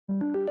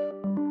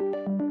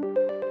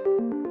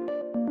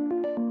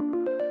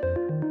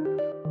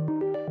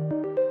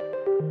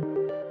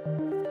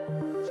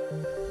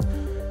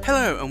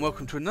Hello and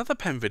welcome to another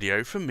pen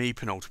video from me,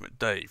 Penultimate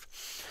Dave.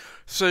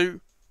 So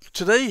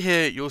today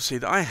here you'll see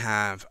that I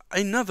have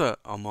another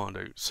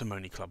Armando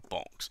Simoni Club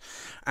box,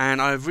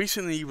 and I've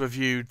recently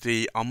reviewed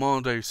the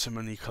Armando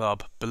Simoni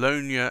Club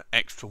Bologna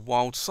Extra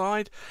Wild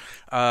Side.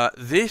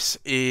 This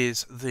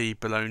is the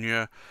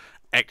Bologna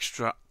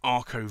Extra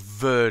Arco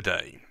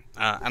Verde.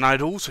 And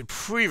I'd also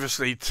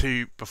previously,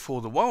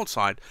 before the Wild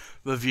Side,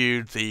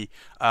 reviewed the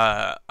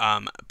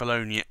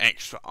Bologna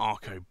Extra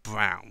Arco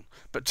Brown.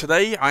 But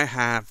today I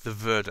have the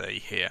Verde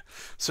here.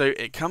 So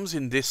it comes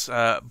in this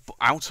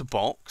outer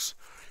box.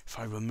 If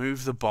I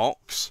remove the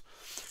box,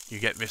 you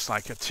get this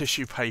like a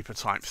tissue paper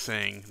type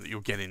thing that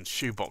you'll get in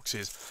shoe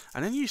boxes.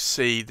 And then you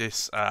see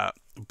this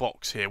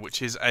box here,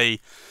 which is a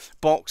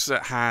box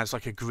that has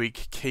like a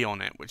Greek key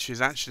on it, which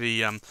is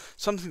actually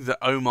something that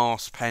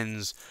Omas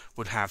pens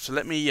would have. So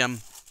let me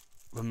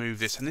remove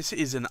this, and this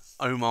is an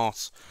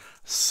Omas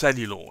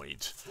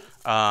Celluloid,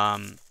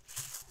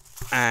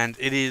 and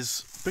it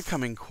is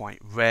becoming quite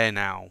rare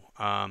now.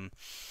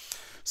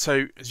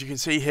 So as you can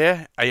see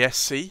here,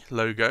 ASC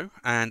logo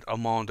and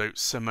Armando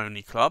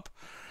Simoni Club.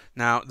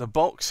 Now the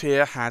box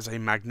here has a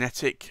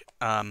magnetic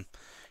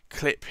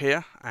clip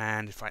here,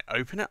 and if I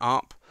open it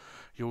up,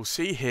 you'll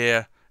see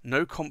here,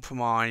 no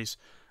compromise,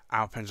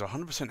 our pens are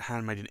 100%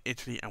 handmade in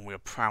Italy, and we are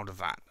proud of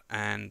that.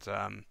 And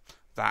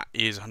that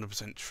is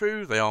 100%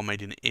 true. They are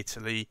made in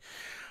Italy.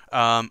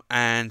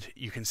 And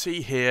you can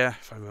see here,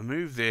 if I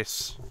remove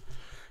this,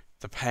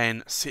 the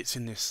pen sits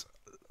in this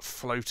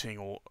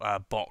floating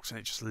box, and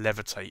it just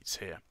levitates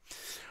here.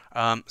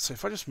 So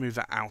if I just move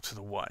that out of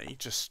the way,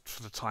 just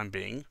for the time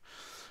being,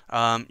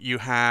 you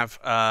have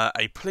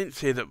a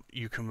plinth here that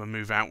you can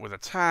remove out with a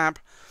tab.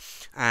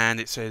 And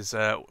it says,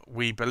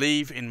 we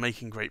believe in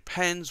making great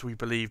pens. We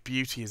believe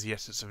beauty is the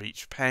essence of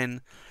each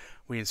pen.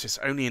 We insist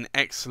only in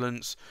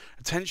excellence.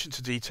 Attention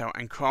to detail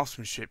and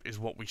craftsmanship is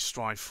what we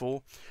strive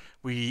for.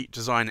 We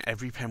design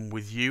every pen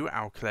with you,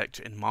 our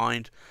collector, in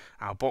mind.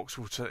 Our box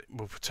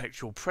will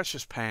protect your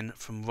precious pen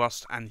from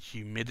rust and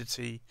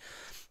humidity.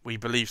 We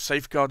believe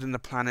safeguarding the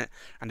planet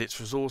and its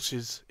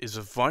resources is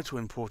of vital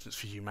importance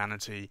for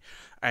humanity.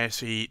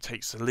 ASE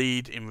takes the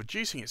lead in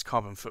reducing its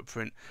carbon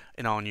footprint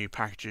in our new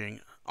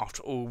packaging.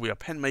 After all, we are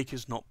pen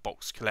makers, not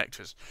box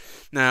collectors.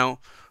 Now,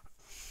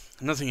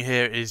 another thing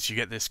here is you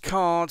get this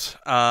card,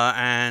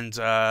 and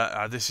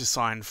this is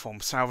signed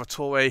from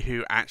Salvatore,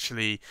 who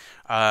actually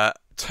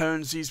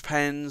turns these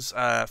pens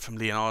from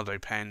Leonardo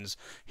pens.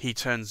 He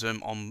turns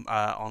them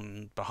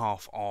on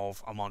behalf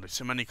of Armando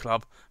Simoni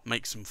Club,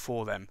 makes them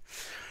for them.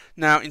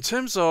 Now, in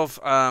terms of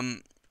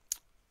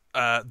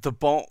the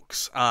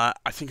box,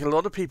 I think a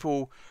lot of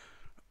people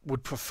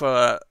would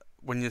prefer,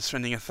 when you're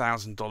spending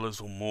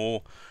 $1,000 or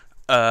more,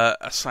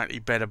 a slightly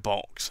better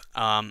box.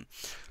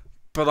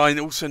 But I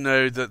also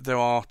know that there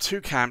are two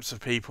camps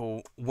of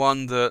people.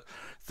 One that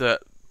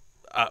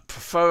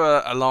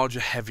prefer a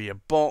larger, heavier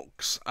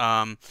box.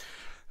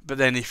 But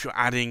then if you're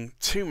adding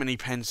too many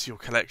pens to your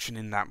collection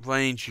in that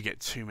range, you get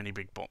too many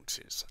big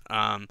boxes.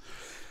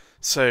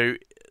 So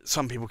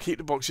some people keep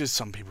the boxes,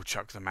 some people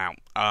chuck them out.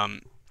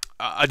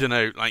 I don't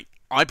know, like,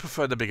 I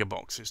prefer the bigger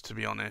boxes, to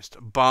be honest,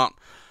 but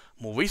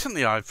more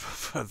recently I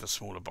prefer the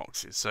smaller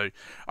boxes. So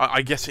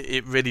I guess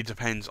it really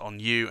depends on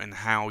you and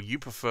how you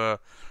prefer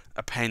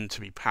a pen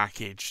to be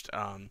packaged.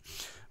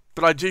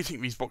 But I do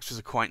think these boxes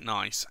are quite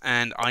nice,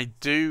 and I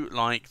do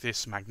like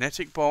this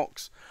magnetic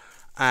box,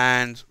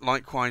 and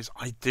likewise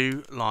I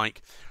do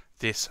like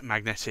this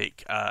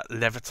magnetic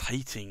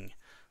levitating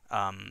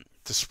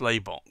display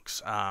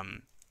box.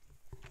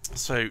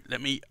 So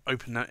let me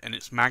open that, and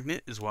it's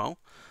magnet as well.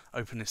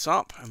 Open this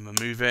up and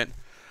remove it.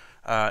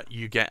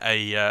 You get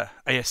a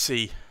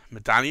ASC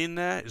medallion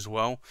there as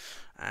well,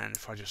 and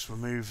if I just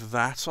remove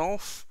that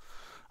off,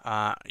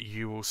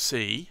 you will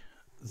see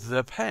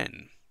the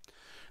pen.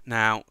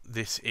 Now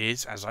this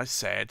is, as I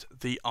said,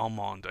 the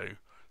Armando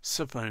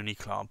Simoni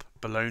Club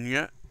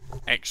Bologna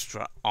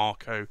Extra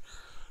Arco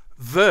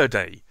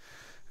Verde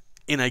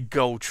in a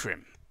gold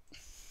trim.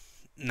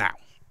 Now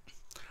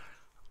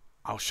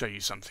I'll show you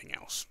something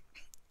else.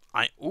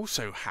 I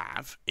also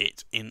have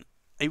it in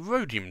a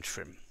Rhodium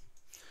trim,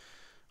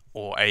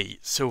 or a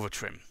silver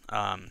trim,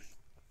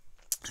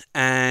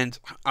 and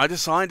I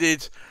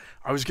decided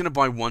I was going to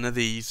buy one of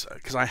these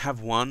because I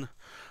have one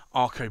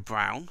Arco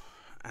Brown,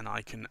 and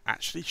I can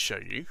actually show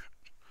you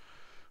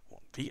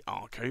what the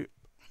Arco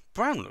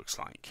Brown looks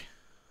like.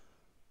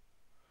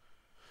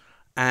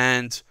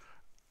 And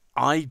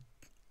I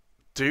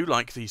do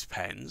like these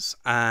pens,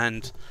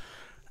 and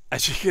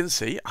as you can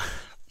see,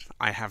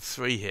 I have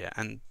three here,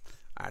 and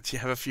I actually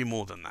have a few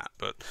more than that,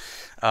 but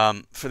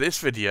for this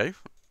video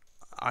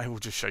I will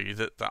just show you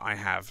that I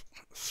have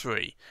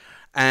three.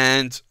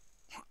 And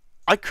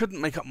I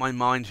couldn't make up my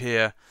mind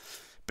here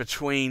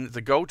between the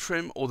gold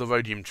trim or the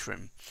Rhodium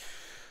trim.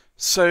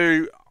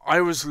 So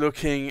I was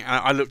looking,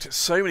 and I looked at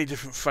so many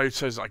different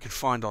photos that I could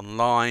find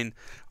online.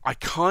 I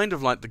kind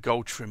of like the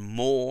gold trim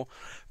more,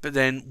 but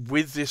then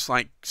with this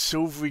like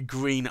silvery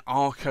green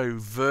Arco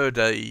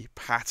Verde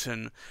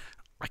pattern,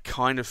 I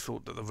kind of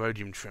thought that the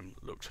Rhodium trim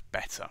looked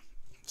better.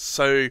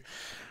 So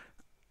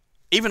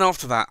even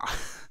after that,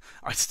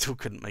 I still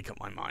couldn't make up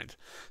my mind.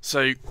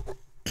 So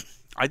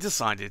I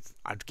decided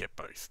I'd get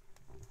both.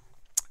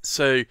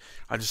 So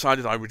I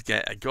decided I would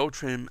get a gold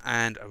trim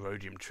and a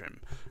rhodium trim.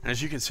 And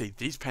as you can see,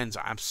 these pens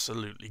are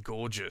absolutely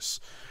gorgeous.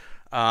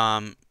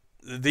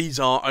 These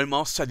are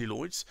Omas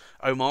Celluloids.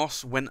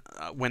 Omas went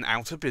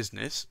out of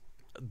business.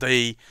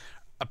 They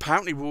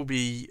apparently will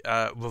be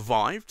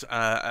revived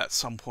at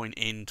some point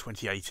in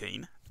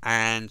 2018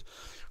 and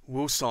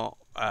will start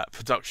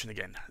production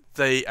again.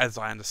 They, as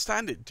I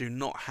understand it, do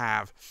not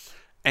have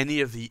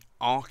any of the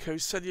Arco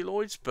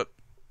Celluloids, but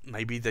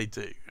maybe they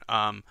do.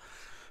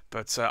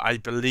 But I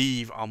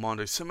believe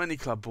Armando Simoni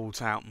Club bought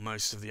out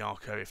most of the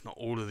Arco, if not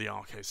all of the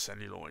Arco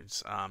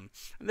Celluloids. And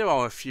there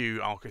are a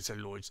few Arco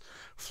Celluloids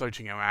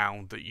floating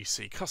around that you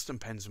see custom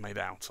pens made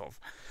out of.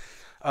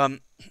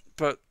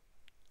 But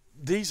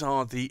these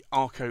are the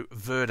Arco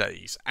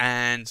Verdes,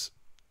 and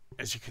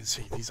as you can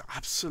see, these are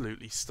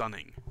absolutely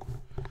stunning.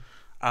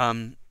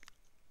 And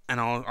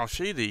I'll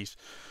show you these.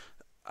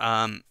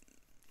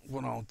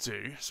 What I'll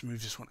do is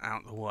move this one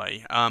out of the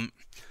way.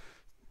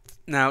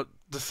 Now,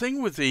 the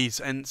thing with these,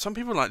 and some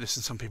people like this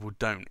and some people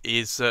don't,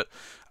 is that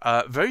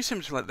very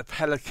similar to like the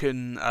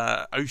Pelican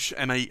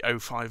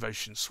M805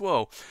 Ocean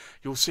Swirl,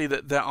 you'll see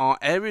that there are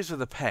areas of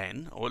the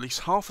pen, or at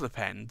least half of the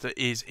pen, that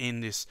is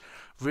in this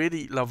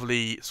really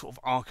lovely sort of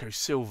Arco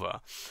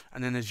silver,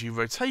 and then as you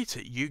rotate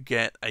it, you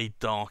get a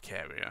dark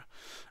area,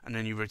 and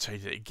then you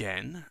rotate it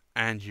again,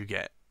 and you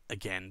get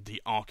again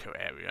the Arco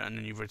area, and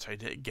then you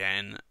rotate it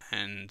again,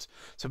 and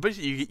so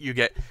basically you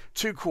get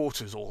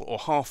 2/4 or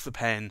half the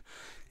pen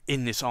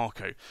in this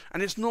Arco.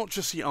 And it's not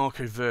just the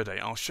Arco Verde.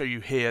 I'll show you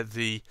here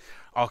the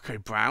Arco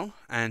Brown,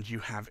 and you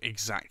have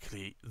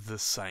exactly the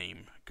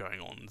same going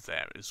on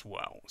there as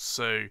well.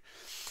 So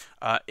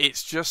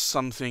it's just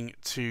something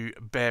to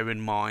bear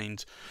in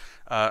mind.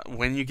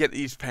 When you get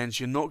these pens,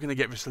 you're not going to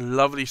get this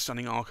lovely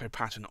stunning Arco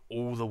pattern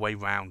all the way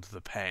round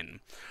the pen.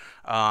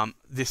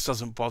 This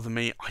doesn't bother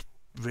me. I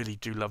really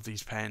do love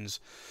these pens.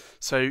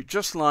 So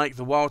just like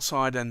the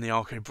Wildside and the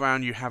Arco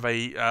Brown, you have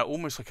a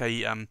almost like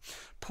a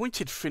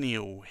pointed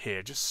finial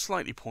here, just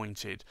slightly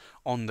pointed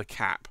on the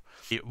cap.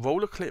 The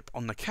roller clip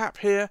on the cap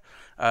here,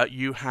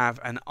 you have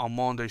an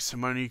Armando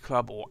Simoni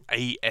Club or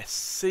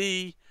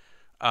ASC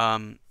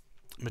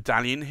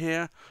medallion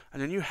here,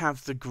 and then you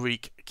have the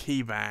Greek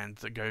keyband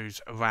that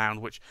goes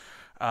around, which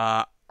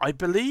I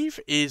believe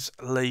is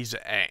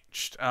laser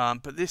etched,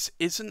 but this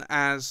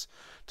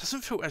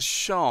doesn't feel as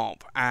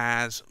sharp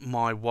as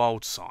my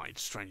Wildside,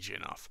 strangely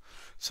enough.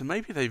 So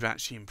maybe they've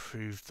actually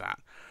improved that.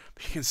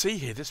 But you can see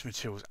here, this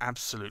material is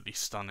absolutely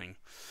stunning.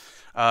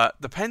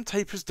 The pen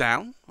tapers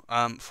down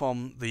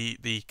from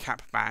the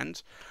cap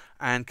band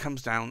and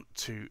comes down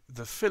to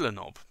the filler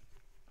knob.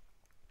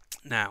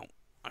 Now,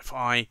 if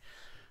I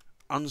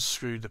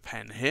unscrew the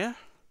pen here,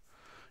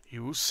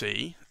 you will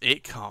see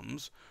it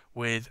comes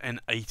with an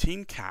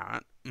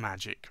 18-karat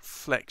magic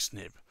flex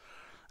nib.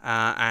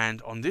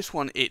 And on this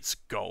one it's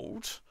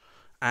gold,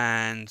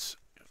 and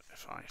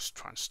if I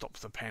try and stop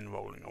the pen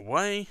rolling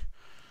away,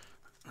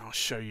 I'll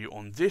show you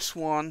on this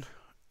one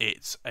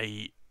it's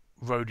a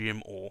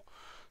rhodium or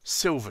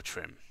silver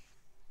trim.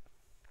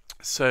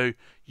 So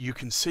you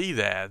can see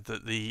there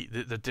that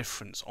the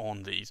difference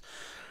on these.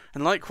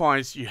 And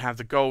likewise you have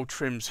the gold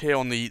trims here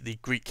on the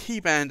Greek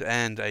keyband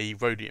and a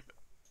rhodium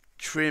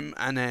trim,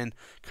 and then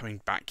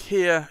coming back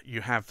here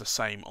you have the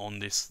same on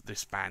this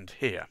band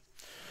here.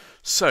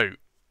 So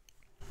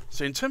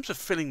in terms of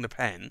filling the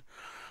pen,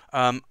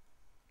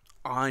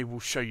 I will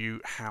show you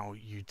how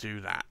you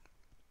do that.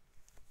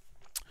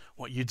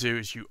 What you do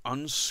is you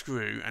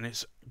unscrew, and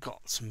it's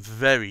got some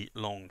very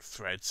long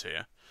threads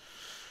here,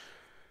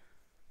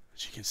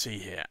 as you can see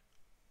here,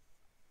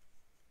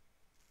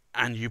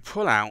 and you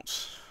pull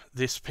out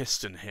this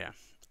piston here,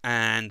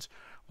 and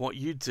what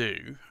you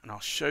do, and I'll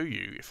show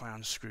you if I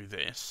unscrew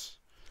this,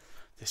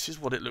 this is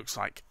what it looks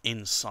like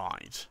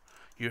inside.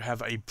 You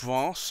have a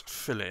brass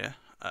fillet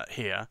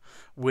here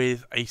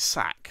with a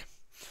sack.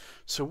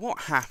 So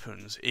what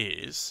happens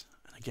is,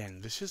 and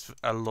again this is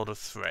a lot of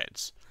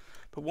threads,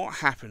 but what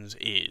happens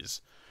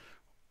is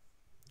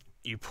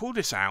you pull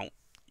this out,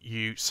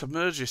 you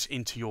submerge this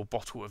into your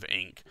bottle of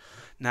ink.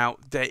 Now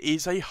there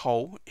is a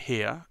hole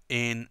here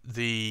in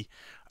the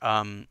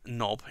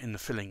knob, in the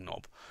filling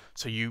knob,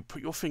 so you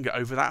put your finger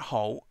over that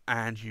hole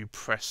and you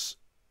press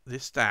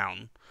this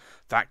down.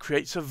 That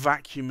creates a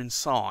vacuum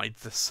inside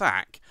the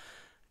sack.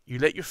 You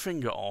let your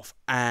finger off,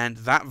 and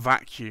that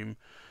vacuum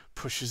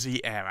pushes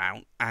the air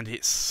out, and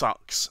it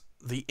sucks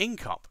the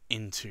ink up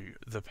into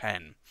the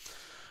pen.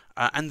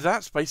 And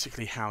that's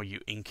basically how you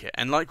ink it.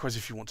 And likewise,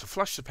 if you want to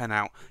flush the pen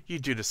out, you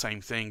do the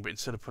same thing, but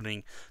instead of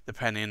putting the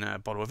pen in a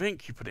bottle of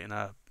ink, you put it in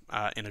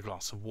a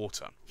glass of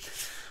water.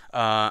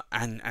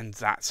 And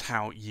that's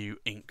how you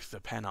ink the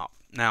pen up.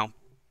 Now,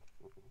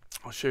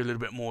 I'll show you a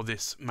little bit more of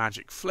this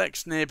magic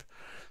flex nib.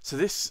 So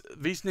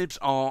these nibs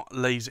are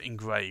laser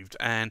engraved,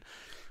 and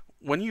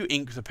when you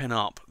ink the pen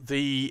up,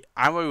 the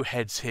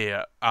arrowheads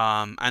here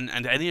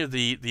and any of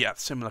the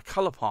similar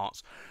colour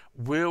parts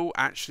will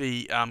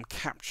actually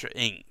capture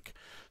ink,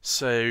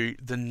 so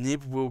the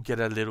nib will get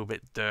a little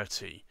bit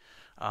dirty.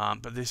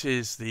 But this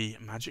is the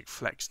Magic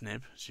Flex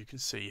nib, as you can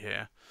see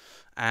here,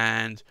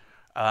 and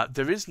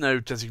there is no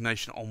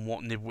designation on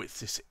what nib width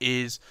this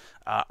is.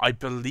 I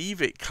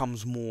believe it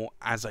comes more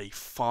as a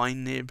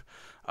fine nib.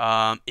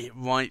 It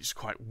writes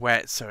quite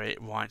wet, so it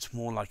writes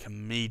more like a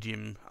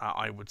medium,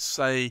 I would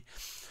say,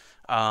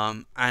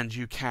 and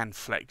you can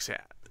flex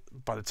it.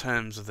 By the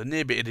terms of the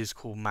nib, it is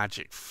called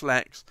Magic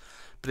Flex,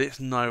 but it's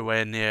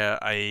nowhere near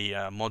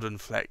a modern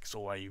flex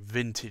or a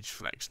vintage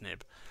flex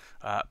nib.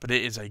 But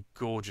it is a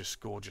gorgeous,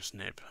 gorgeous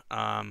nib.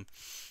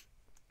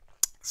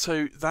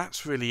 So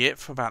that's really it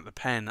for about the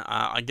pen.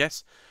 I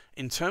guess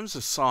in terms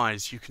of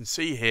size, you can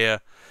see here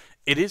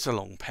it is a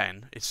long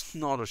pen. It's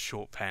not a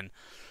short pen,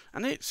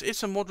 and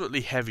it's a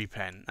moderately heavy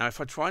pen. Now,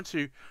 if I try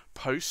to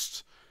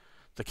post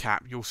the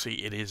cap, you'll see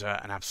it is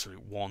an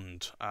absolute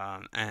wand,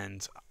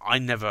 and I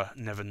never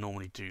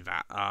normally do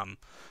that.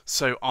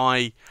 So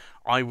I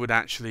would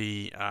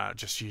actually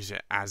just use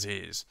it as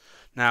is.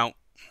 Now,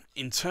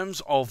 in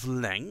terms of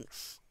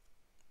length,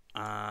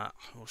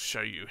 I'll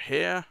show you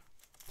here.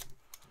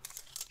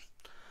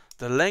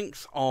 The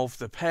length of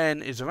the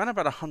pen is around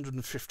about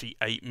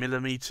 158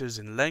 millimeters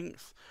in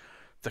length.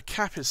 The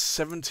cap is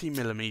 70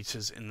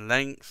 millimeters in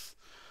length,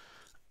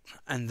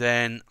 and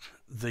then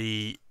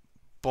the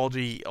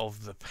body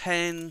of the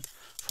pen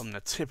from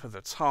the tip of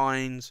the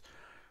tines,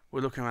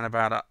 we're looking around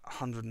about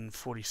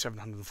 147,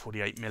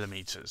 148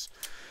 millimeters.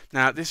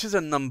 Now, this is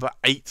a number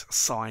 8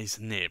 size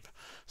nib.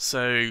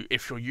 So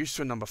if you're used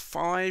to a number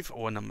 5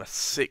 or a number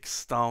 6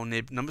 style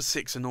nib, number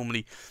 6 are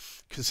normally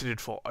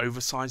considered for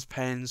oversized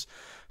pens.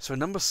 So a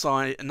number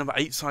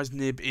 8 size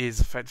nib is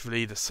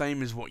effectively the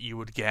same as what you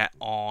would get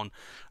on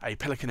a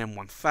Pelican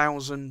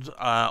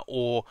M1000,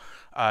 or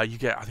you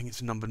get, I think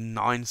it's a number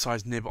 9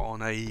 size nib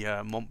on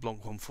a Mont Blanc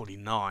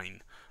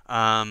 149.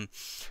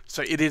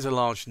 So it is a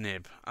large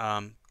nib,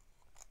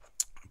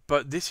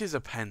 but this is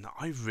a pen that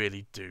I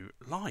really do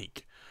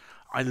like.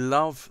 I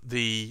love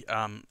the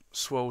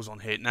swirls on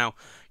here. Now,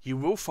 you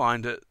will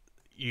find that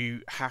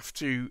you have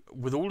to,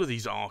 with all of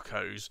these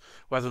Arcos,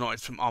 whether or not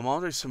it's from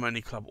Armando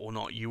Simoni Club or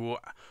not, you will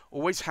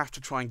always have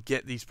to try and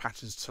get these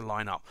patterns to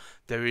line up.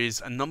 There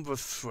is a number of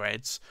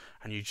threads,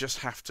 and you just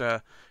have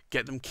to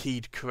get them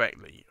keyed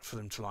correctly for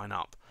them to line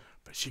up.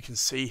 But as you can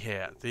see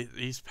here,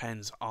 these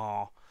pens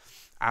are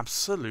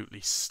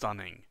absolutely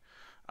stunning.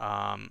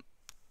 I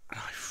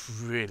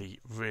really,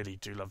 really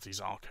do love these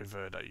Arco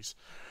Verdes.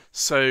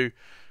 So,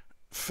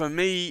 for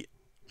me,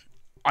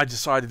 I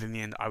decided in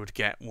the end I would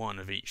get one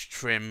of each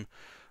trim.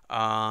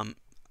 I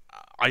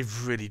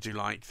really do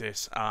like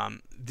this.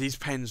 These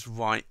pens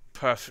write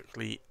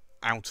perfectly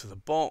out of the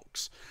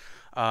box,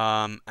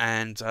 and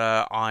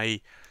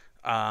I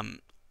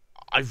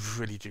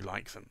really do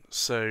like them.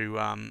 So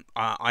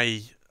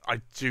I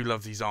do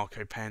love these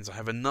Arco pens. I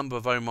have a number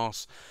of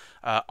Omas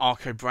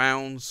Arco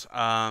Browns,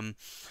 and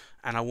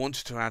I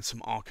wanted to add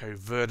some Arco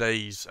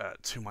Verdes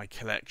to my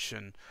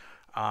collection.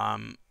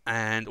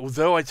 And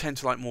although I tend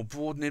to like more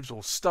broad nibs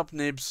or stub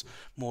nibs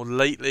more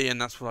lately, and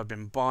that's what I've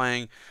been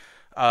buying,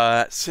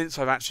 since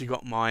I've actually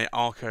got my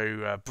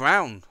Arco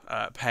Brown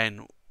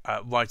pen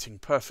writing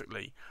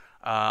perfectly,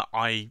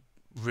 I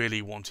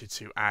really wanted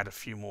to add a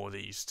few more of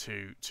these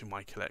to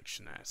my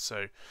collection there.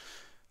 So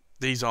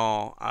these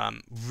are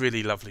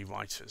really lovely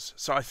writers.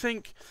 So I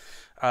think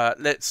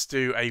let's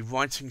do a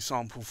writing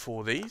sample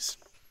for these.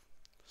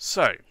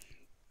 So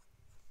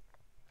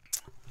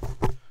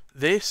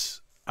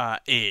this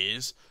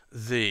is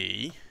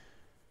the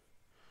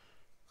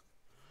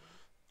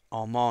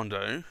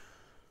Armando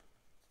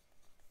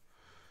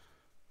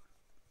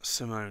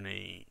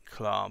Simoni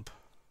Club,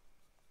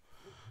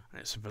 and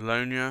it's a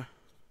Bologna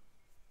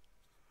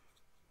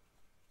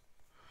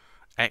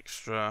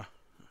Extra,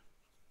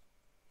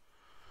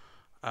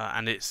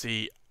 and it's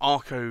the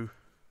Arco, I'm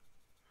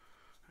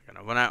going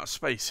to run out of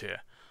space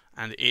here,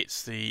 and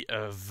it's the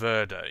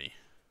Verde.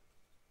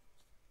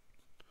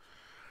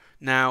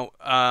 Now,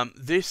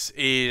 this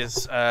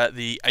is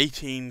the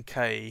 18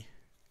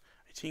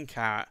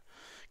 karat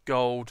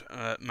gold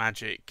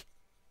Magic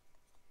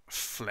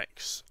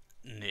Flex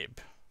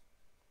nib.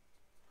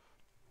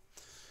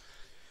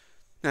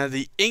 Now,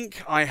 the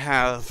ink I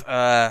have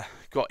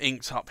got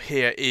inked up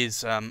here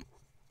is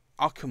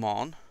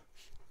Akkerman,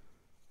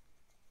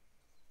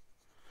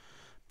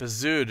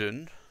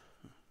 Bezurden.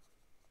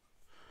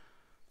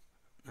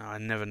 Now, I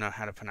never know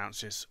how to pronounce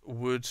this.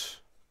 Wood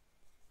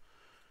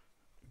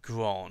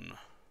Gron.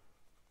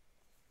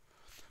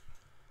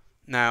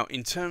 Now,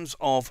 in terms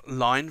of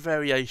line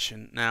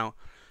variation, now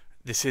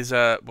this is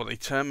what they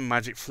term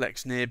Magic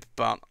Flex nib,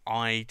 but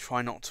I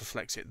try not to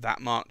flex it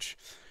that much.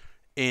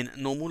 In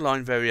normal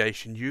line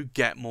variation, you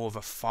get more of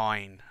a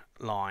fine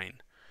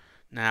line.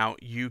 Now,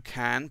 you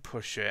can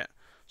push it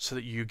so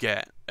that you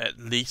get at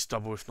least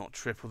double, if not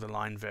triple, the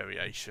line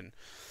variation.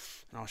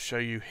 And I'll show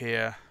you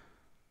here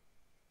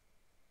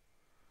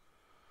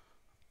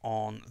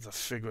on the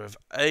figure of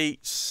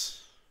 8s.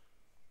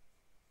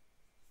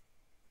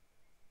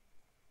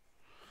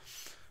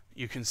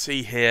 you can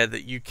see here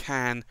that you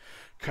can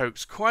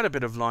coax quite a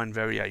bit of line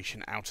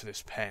variation out of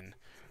this pen.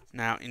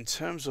 Now, in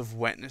terms of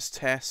wetness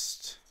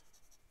test,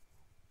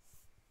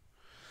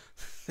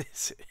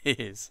 this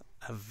is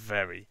a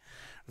very,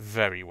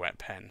 very wet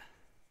pen.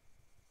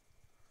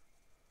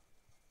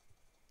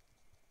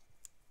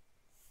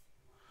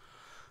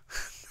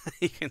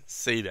 You can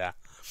see there.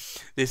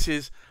 This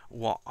is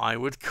what I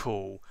would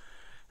call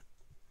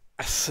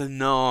a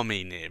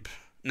tsunami nib.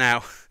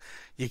 Now,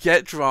 you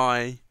get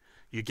dry,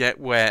 you get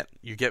wet,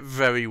 you get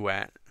very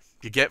wet,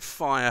 you get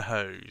fire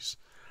hose,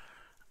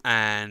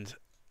 and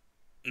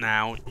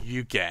now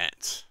you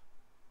get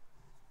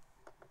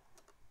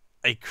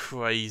a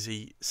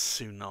crazy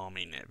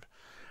tsunami nib.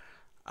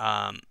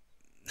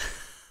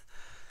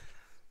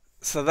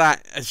 So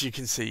that, as you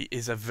can see,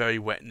 is a very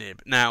wet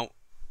nib. Now,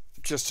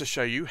 just to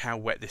show you how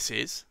wet this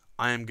is,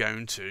 I am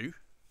going to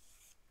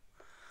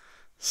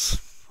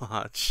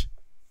smudge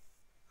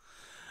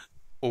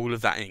all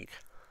of that ink.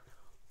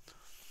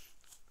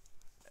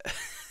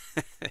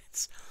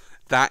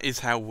 That is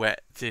how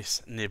wet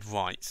this nib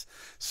writes.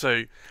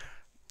 So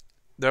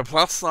there are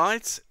plus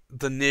sides.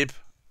 The nib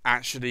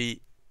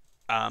actually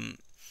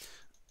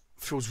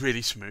feels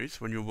really smooth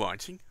when you're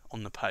writing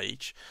on the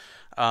page.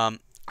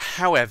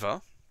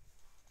 However,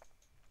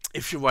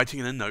 if you're writing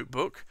in a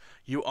notebook,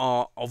 you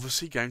are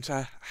obviously going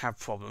to have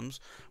problems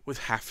with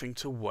having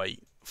to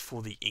wait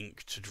for the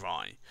ink to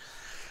dry.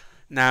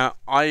 Now,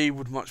 I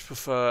would much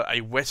prefer a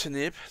wetter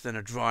nib than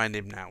a dry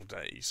nib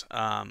nowadays,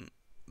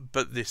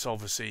 but this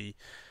obviously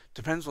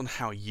depends on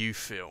how you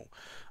feel.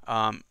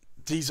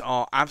 These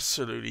are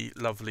absolutely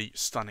lovely,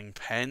 stunning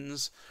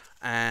pens,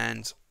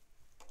 and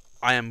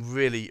I am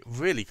really,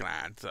 really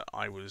glad that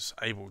I was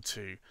able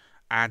to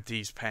add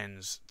these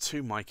pens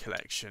to my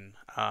collection.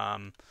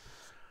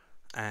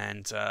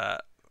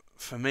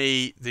 For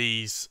me,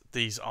 these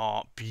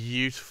are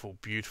beautiful,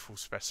 beautiful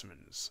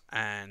specimens,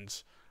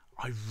 and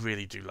I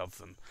really do love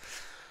them.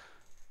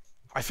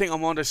 I think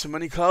Armando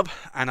Simoni Club,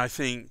 and I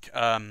think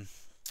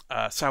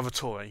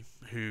Salvatore,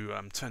 who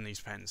turned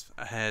these pens,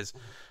 has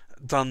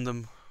done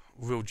them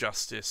real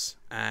justice,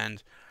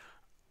 and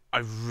I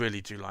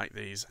really do like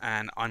these,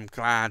 and I'm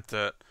glad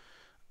that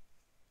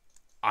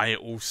I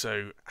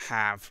also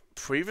have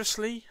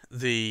previously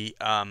the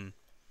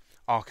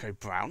Arco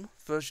Brown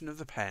version of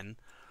the pen,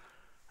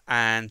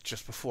 and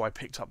just before I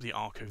picked up the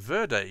Arco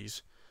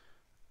Verdes,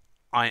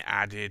 I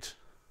added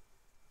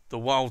the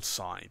wild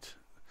side.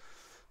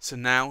 So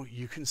now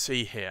you can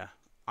see here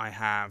I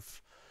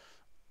have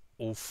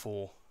all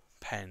four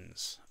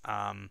pens.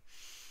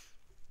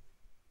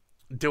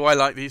 Do I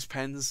like these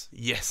pens?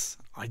 Yes,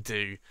 I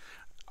do.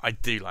 I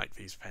do like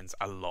these pens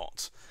a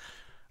lot.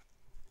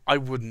 I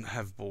wouldn't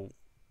have bought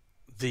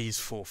these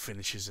four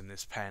finishes in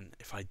this pen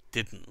if I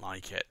didn't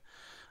like it.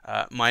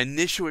 My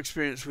initial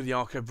experience with the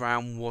Arco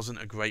Brown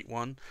wasn't a great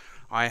one.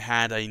 I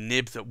had a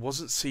nib that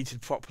wasn't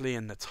seated properly,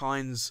 and the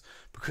tines,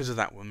 because of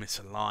that, were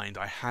misaligned.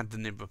 I had the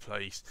nib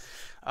replaced.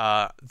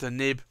 The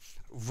nib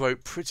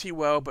wrote pretty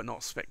well, but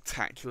not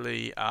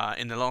spectacularly.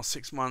 In the last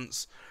 6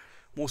 months,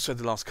 more so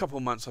the last couple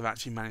of months, I've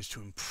actually managed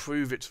to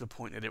improve it to the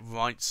point that it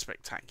writes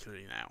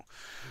spectacularly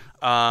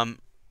now.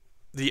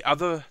 The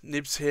other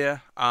nibs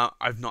here,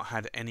 I've not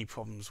had any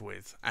problems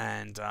with,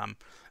 and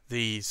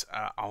these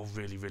are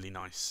really, really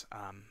nice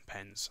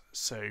pens.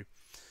 So,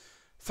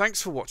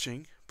 thanks for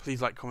watching. Please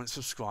like, comment,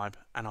 subscribe,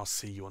 and I'll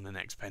see you on the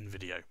next pen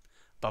video.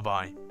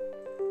 Bye-bye.